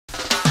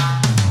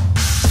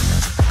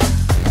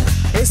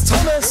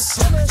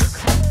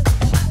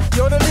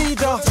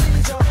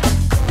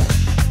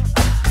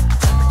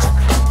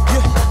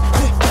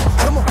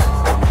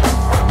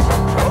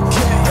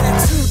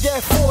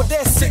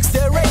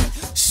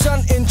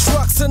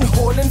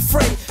hauling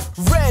freight.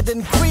 Red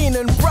and green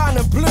and brown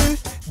and blue,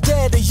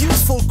 they're the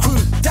useful crew,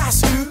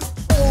 that's who.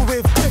 All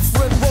with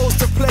different roles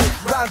to play,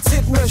 round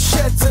Tidmouth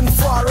sheds and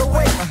far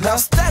away. Now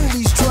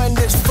Stanley's joined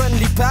this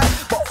friendly pack,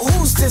 but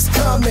who's this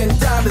coming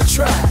down the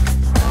track?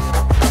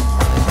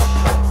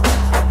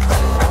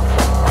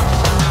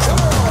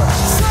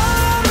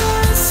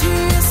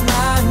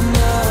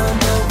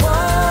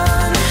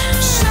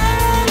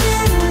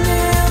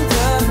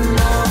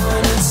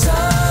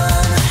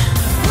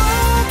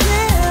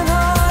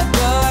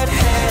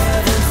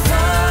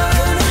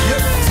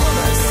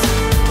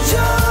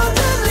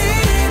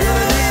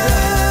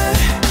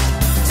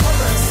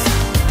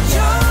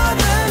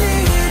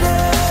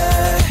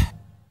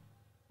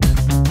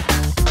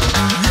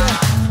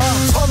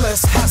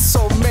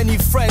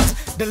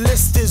 The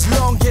list is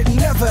long, it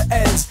never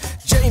ends.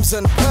 James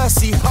and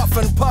Percy, Huff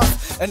and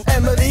Puff, and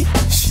Emily,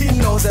 she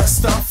knows her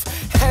stuff.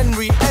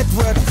 Henry,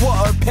 Edward,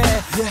 what a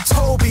pair.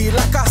 Toby,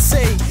 like I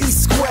say,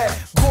 he's square.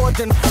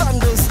 Gordon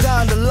thunders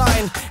down the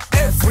line.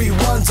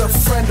 Everyone's a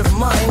friend of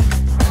mine.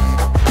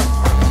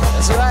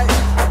 That's right.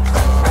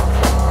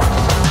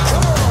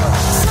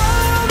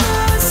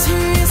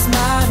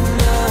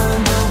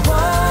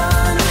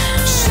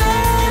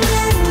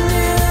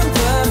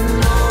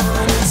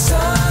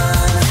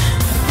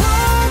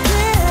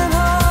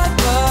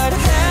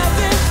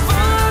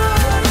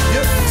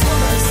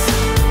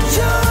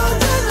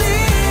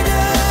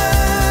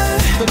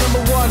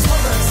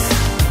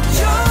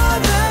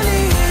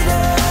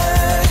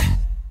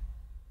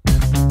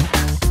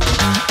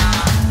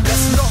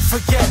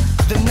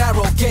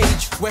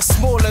 Where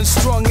small and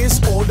strong is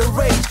all the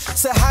rage.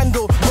 So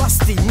handle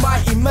Rusty,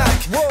 Mighty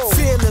Mac,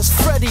 Fearless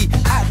Freddy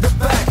at the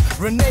back,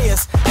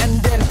 Rheneas, and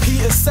then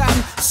Peter Sam,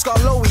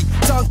 Skarloey,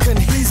 Duncan,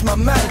 he's my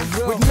man.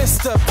 With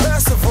Mr.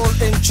 Percival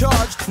in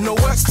charge, no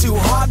work's too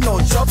hard, no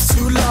job's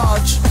too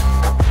large.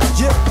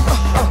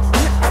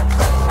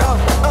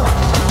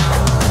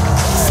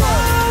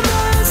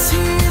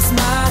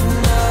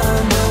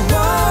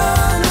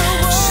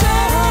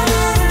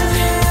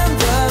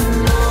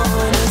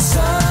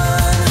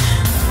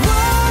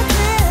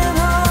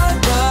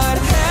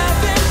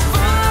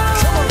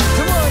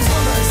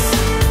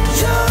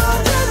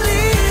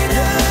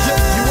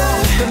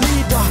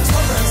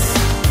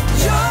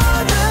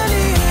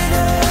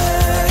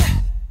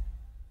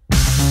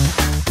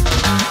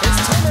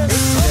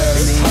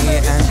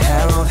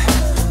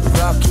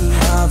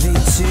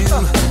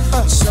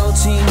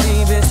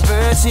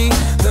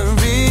 The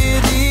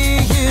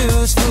really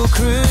useful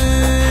crew.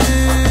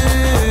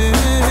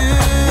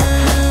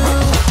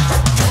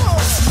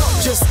 Not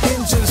just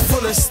engines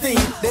full of steam,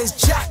 there's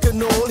Jack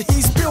and all,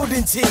 he's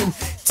building team.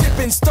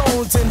 Tipping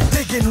stones and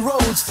digging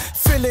roads,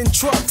 filling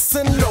trucks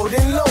and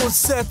loading loads.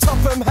 Sir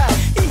Topham Hatt,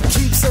 he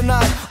keeps an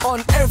eye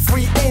on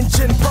every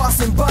engine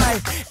passing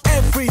by.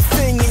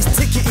 Everything is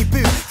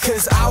tickety-boo,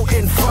 cause out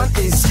in front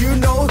is you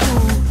know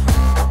who.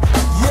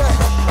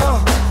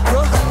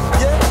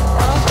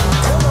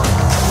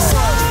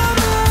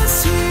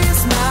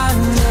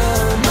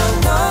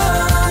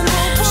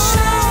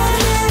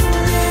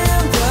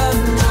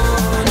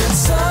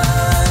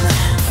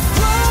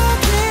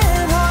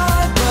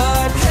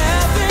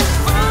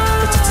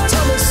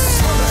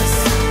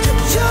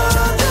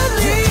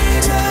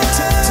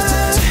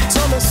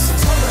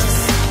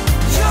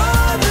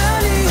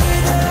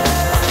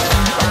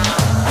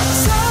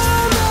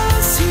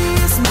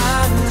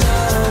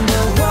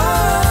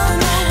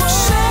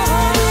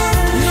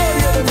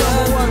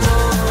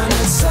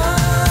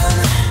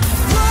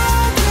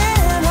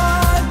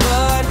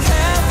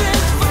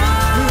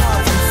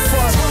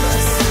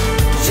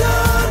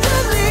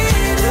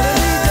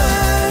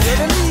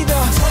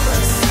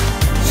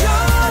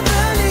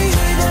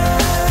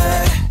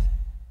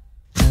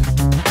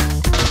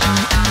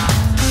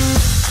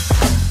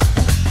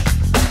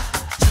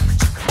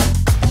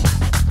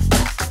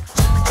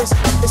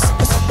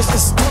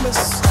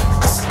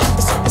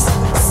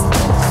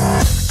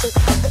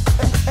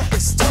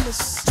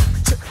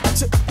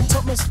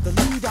 Thomas, the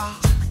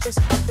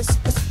leader.